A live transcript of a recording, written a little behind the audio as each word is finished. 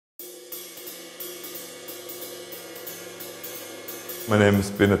My name is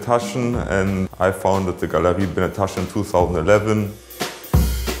Bene Taschen and I founded the Galerie Bene Taschen in 2011.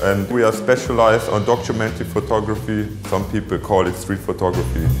 And we are specialized on documentary photography. Some people call it street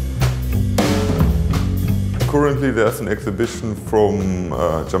photography. Currently there's an exhibition from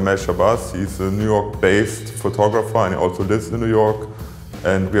Jamal Shabazz. He's a New York-based photographer and he also lives in New York.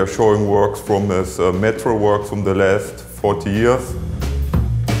 And we are showing works from his metro works from the last 40 years.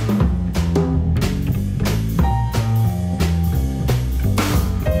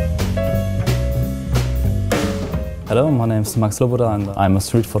 Hello, my name is Max Loboda and I'm a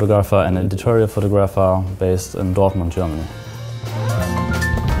street photographer and editorial photographer based in Dortmund, Germany.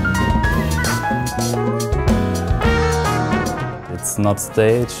 It's not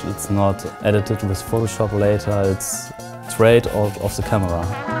staged, it's not edited with Photoshop later, it's straight out of the camera.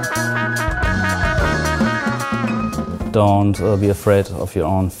 Don't be afraid of your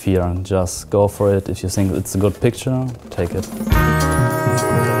own fear, just go for it. If you think it's a good picture, take it.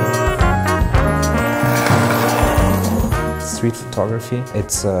 Street photography,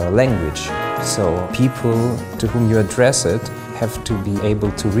 it's a language, so people to whom you address it have to be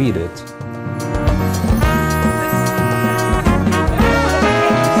able to read it.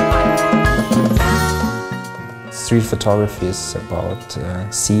 Street photography is about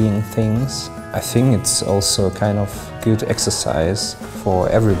seeing things. I think it's also a kind of good exercise for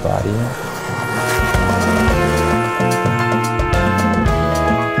everybody.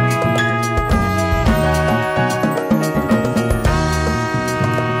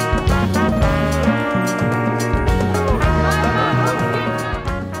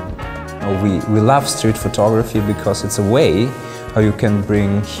 We love street photography because it's a way how you can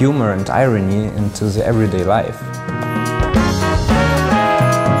bring humor and irony into the everyday life.